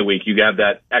 With a bye week, you have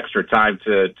that extra time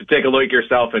to take a look at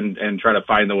yourself and try to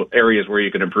find the areas where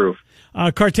you can improve.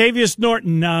 Cartavious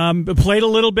Norton played a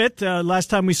little bit last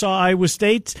time we saw Iowa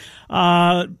State.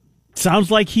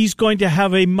 Sounds like he's going to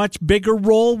have a much bigger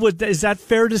role. Is that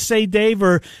fair to say, Dave,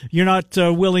 or you're not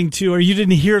willing to, or you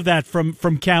didn't hear that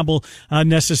from Campbell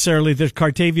necessarily, that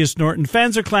Cartavious Norton?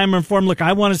 Fans are clamoring for him. Look,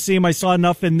 I want to see him. I saw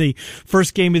enough in the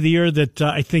first game of the year that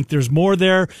I think there's more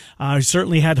there.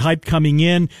 Certainly had hype coming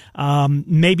in.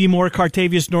 Maybe more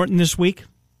Cartavious Norton this week?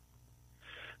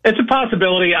 It's a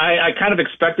possibility. I kind of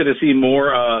expected to see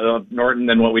more of Norton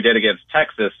than what we did against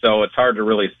Texas, so it's hard to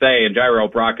really say. And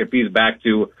Jairo Brock, if he's back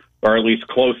to, or at least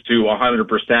close to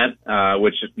 100%,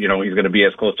 which, he's going to be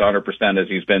as close to 100% as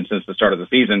he's been since the start of the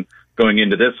season going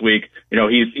into this week.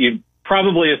 He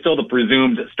probably is still the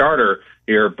presumed starter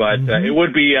here, but it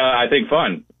would be, I think,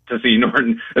 fun to see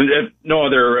Norton. And if no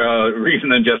other reason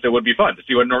than just it would be fun to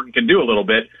see what Norton can do a little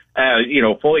bit.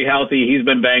 Fully healthy. He's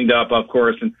been banged up, of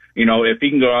course. And, if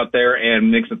he can go out there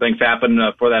and make some things happen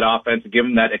for that offense, give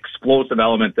him that explosive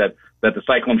element that the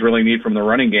Cyclones really need from the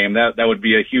running game, that would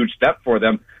be a huge step for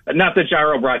them. Not that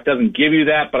Jairo Brock doesn't give you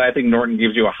that, but I think Norton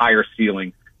gives you a higher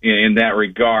ceiling in that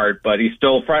regard. But he's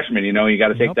still a freshman, you got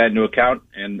to take that into account,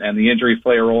 and the injuries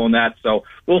play a role in that. So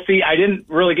we'll see. I didn't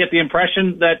really get the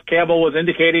impression that Campbell was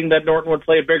indicating that Norton would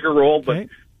play a bigger role, but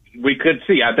we could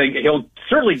see. I think he'll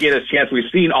certainly get his chance. We've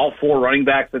seen all four running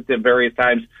backs at various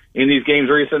times in these games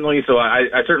recently, so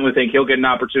I certainly think he'll get an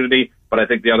opportunity, but I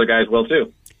think the other guys will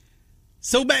too.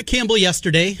 So Matt Campbell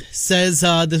yesterday says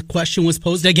the question was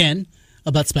posed again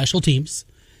about special teams.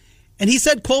 And he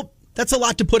said, quote, "That's a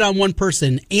lot to put on one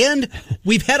person. And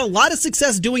we've had a lot of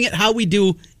success doing it how we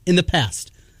do in the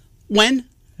past." When?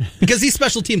 Because these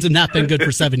special teams have not been good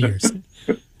for 7 years.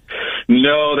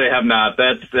 No, they have not.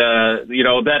 That's,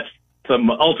 that's some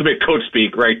ultimate coach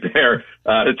speak right there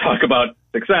to talk about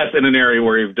success in an area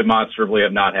where you demonstrably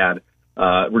have not had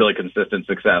really consistent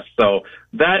success. So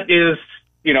that is,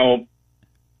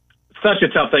 such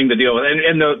a tough thing to deal with.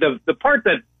 And the part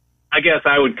that I guess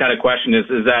I would kind of question is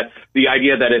that the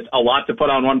idea that it's a lot to put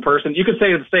on one person. You could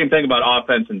say the same thing about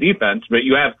offense and defense, but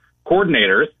you have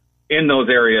coordinators in those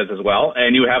areas as well,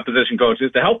 and you have position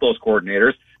coaches to help those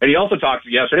coordinators. And he also talked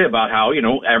yesterday about how,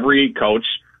 every coach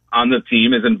on the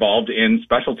team is involved in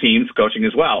special teams coaching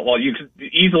as well. Well, you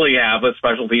could easily have a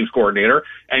special teams coordinator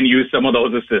and use some of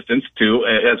those assistants too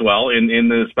as well in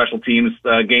the special teams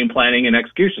game planning and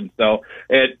execution. So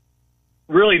it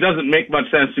really doesn't make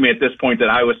much sense to me at this point that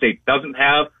Iowa State doesn't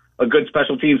have a good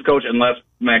special teams coach unless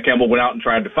Matt Campbell went out and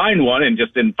tried to find one and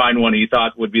just didn't find one he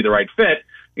thought would be the right fit.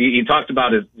 He talked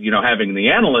about his, having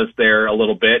the analyst there a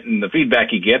little bit and the feedback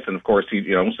he gets. And of course,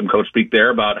 some coach speak there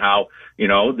about how,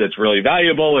 that's really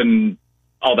valuable and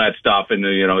all that stuff. And,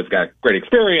 he's got great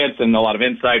experience and a lot of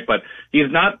insight, but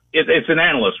he's not, it's an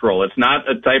analyst role. It's not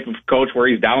a type of coach where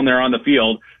he's down there on the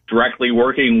field directly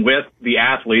working with the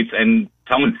athletes and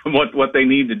telling them what they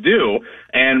need to do.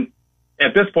 And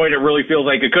at this point, it really feels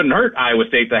like it couldn't hurt Iowa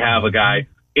State to have a guy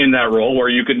in that role where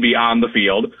you can be on the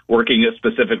field working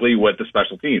specifically with the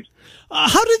special teams.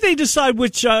 How did they decide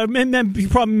which, and you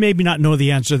probably maybe not know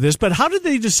the answer to this, but how did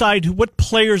they decide what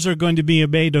players are going to be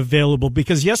made available?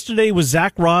 Because yesterday was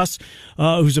Zach Ross,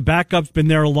 who's a backup, been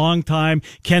there a long time.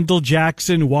 Kendall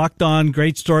Jackson walked on,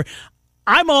 great story.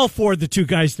 I'm all for the two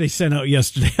guys they sent out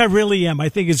yesterday. I really am. I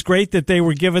think it's great that they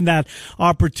were given that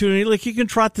opportunity. Like, you can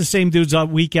trot the same dudes out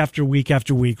week after week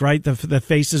after week, right? The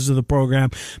faces of the program.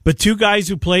 But two guys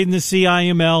who played in the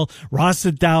CIML, Ross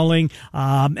at Dowling,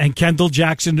 and Kendall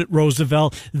Jackson at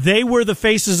Roosevelt, they were the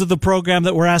faces of the program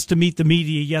that were asked to meet the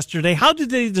media yesterday. How did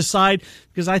they decide?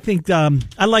 Because I think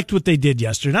I liked what they did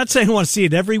yesterday. Not saying I want to see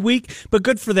it every week, but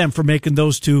good for them for making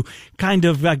those two kind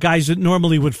of guys that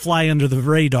normally would fly under the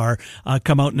radar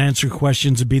come out and answer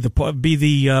questions and be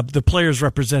the players'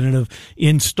 representative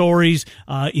in stories,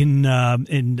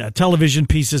 in television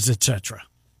pieces, etc.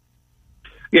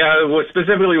 Yeah,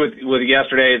 specifically with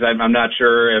yesterday's, I'm not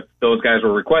sure if those guys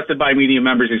were requested by media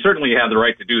members. You certainly have the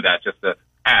right to do that, just to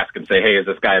ask and say, hey, is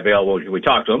this guy available? Can we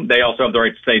talk to him? They also have the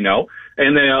right to say no.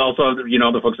 And they also,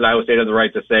 the folks at Iowa State have the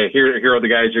right to say, here are the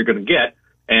guys you're going to get.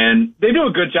 And they do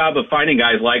a good job of finding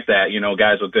guys like that,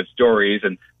 guys with good stories.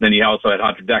 And then you also had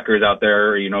Hunter Deckers out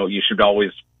there. You should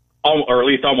always, or at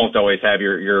least almost always, have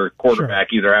your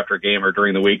quarterback either after a game or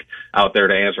during the week out there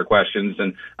to answer questions.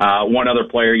 And one other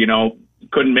player,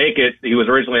 couldn't make it. He was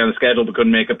originally on the schedule, but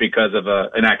couldn't make it because of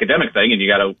an academic thing. And you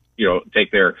got to,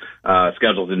 take their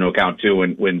schedules into account too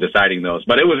when deciding those.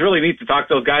 But it was really neat to talk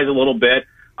to those guys a little bit.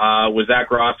 With Zach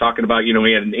Ross talking about, he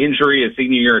had an injury his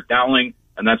senior year at Dowling,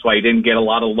 and that's why he didn't get a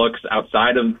lot of looks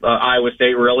outside of Iowa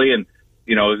State really. And,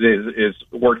 his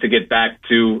work to get back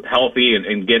to healthy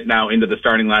and get now into the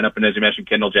starting lineup. And as you mentioned,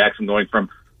 Kendall Jackson going from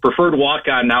preferred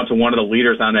walk-on now to one of the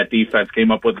leaders on that defense,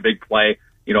 came up with a big play,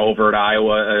 over at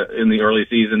Iowa in the early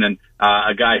season, and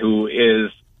a guy who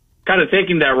is kind of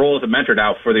taking that role as a mentor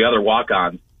now for the other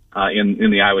walk-ons in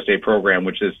the Iowa State program,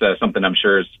 which is something I'm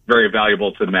sure is very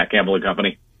valuable to the Matt Campbell and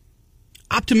company.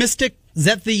 Optimistic? Is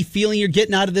that the feeling you're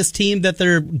getting out of this team, that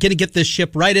they're going to get this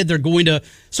ship righted? They're going to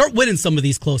start winning some of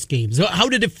these close games. How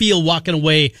did it feel walking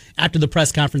away after the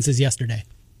press conferences yesterday?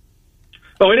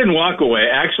 Oh, we didn't walk away.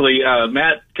 Actually,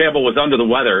 Matt Campbell was under the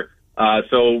weather,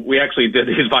 so we actually did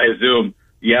these via Zoom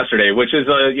yesterday, which is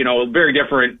a very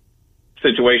different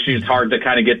situation. It's hard to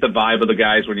kind of get the vibe of the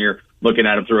guys when you're looking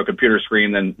at them through a computer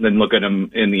screen than look at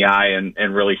them in the eye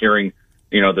and really hearing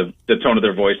the tone of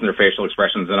their voice and their facial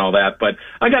expressions and all that. But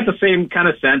I got the same kind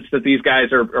of sense that these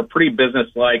guys are pretty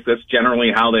business-like. That's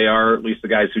generally how they are, at least the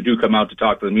guys who do come out to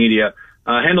talk to the media.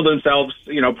 Handle themselves,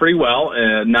 pretty well,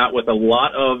 not with a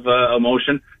lot of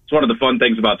emotion. It's one of the fun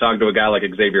things about talking to a guy like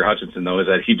Xavier Hutchinson, though, is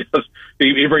that he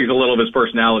brings a little of his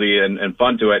personality and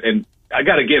fun to it. And I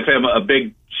got to give him a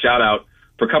big shout-out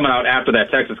for coming out after that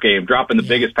Texas game, dropping the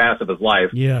biggest pass of his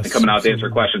life, and coming out to answer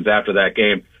questions after that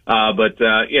game. So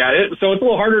it's a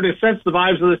little harder to sense the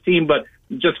vibes of this team, but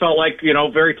just felt like,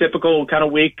 very typical kind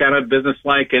of week, kind of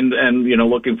business-like, and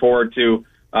looking forward to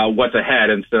what's ahead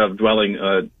instead of dwelling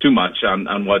too much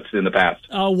on what's in the past.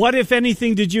 What, if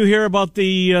anything, did you hear about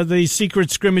the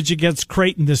secret scrimmage against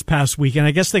Creighton this past week? And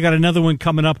I guess they got another one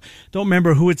coming up. Don't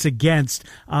remember who it's against,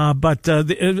 but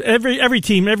every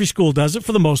team, every school does it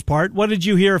for the most part. What did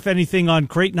you hear, if anything, on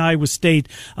Creighton, Iowa State,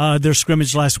 their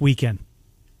scrimmage last weekend?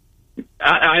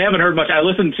 I haven't heard much. I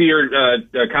listened to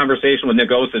your conversation with Nick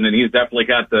Osen, and he's definitely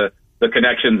got the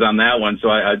connections on that one. So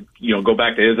I go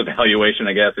back to his evaluation,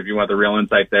 I guess, if you want the real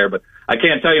insight there. But I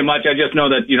can't tell you much. I just know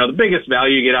that, the biggest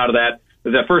value you get out of that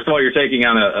is that, first of all, you're taking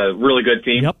on a really good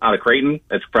team out of Creighton.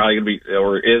 It's probably going to be,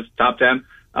 or is, top 10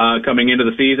 coming into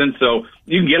the season. So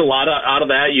you can get a lot out of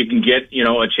that. You can get,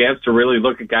 a chance to really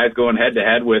look at guys going head to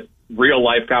head with real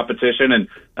life competition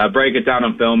and break it down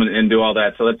on film and do all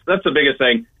that. So that's the biggest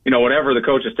thing. Whatever the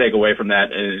coaches take away from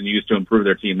that and use to improve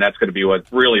their team, that's going to be what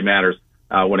really matters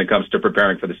when it comes to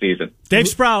preparing for the season. Dave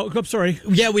Sproul, I'm sorry.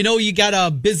 Yeah, we know you got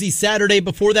a busy Saturday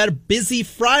before that, a busy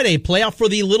Friday. Playoff for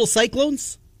the Little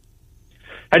Cyclones?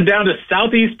 Head down to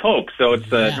Southeast Polk, so it's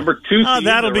number 2 seed. Oh,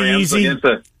 that'll be easy.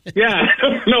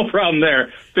 No problem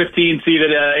there.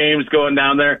 15-seeded Ames going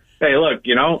down there. Hey, look,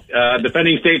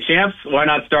 defending state champs, why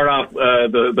not start off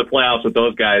the playoffs with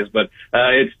those guys? But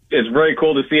it's very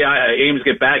cool to see Ames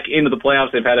get back into the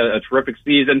playoffs. They've had a terrific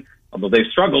season. Although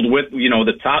they've struggled with,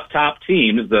 the top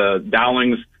teams, the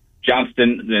Dowlings,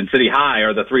 Johnston, and City High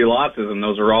are the 3 losses, and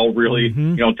those are all really,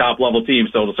 top-level teams.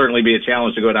 So it'll certainly be a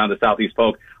challenge to go down to Southeast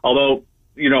Polk. Although,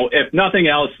 if nothing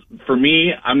else, for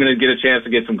me, I'm going to get a chance to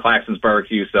get some Claxton's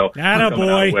barbecue. So I'm coming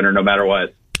out winner no matter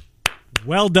what.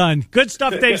 Well done. Good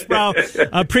stuff, Dave Sproul.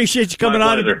 Appreciate you coming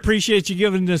on. Appreciate you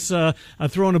giving us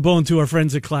throwing a bone to our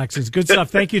friends at Claxons. Good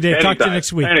stuff. Thank you, Dave. Anytime. Talk to you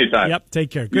next week. Anytime. Yep,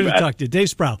 take care. Good to talk to you. Dave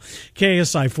Sproul,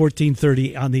 KSI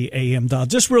 1430 on the AM dial.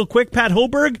 Just real quick, Pat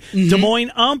Hoberg, Des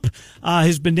Moines ump,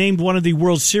 has been named one of the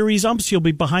World Series umps. He'll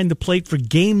be behind the plate for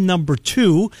game number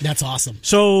 2. That's awesome.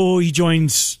 So he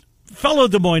joins fellow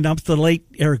Des Moines ump, the late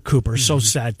Eric Cooper. So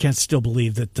sad. Can't still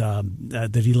believe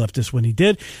that he left us when he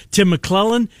did. Tim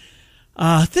McClellan.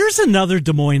 There's another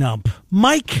Des Moines ump,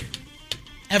 Mike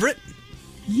Everett.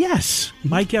 Yes,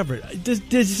 Mike Everett.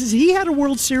 Does he had a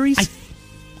World Series?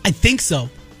 I think so.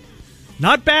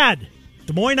 Not bad.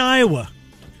 Des Moines, Iowa.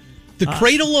 The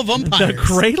cradle of umpires. The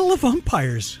cradle of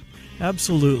umpires.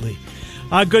 Absolutely.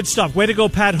 Good stuff. Way to go,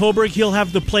 Pat Hoberg. He'll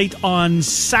have the plate on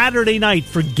Saturday night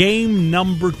for game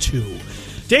number 2.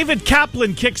 David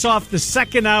Kaplan kicks off the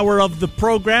second hour of the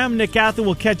program. Nick Athan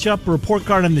will catch up, a report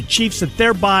card on the Chiefs at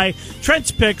their bye.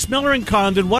 Trent's picks, Miller and Condon.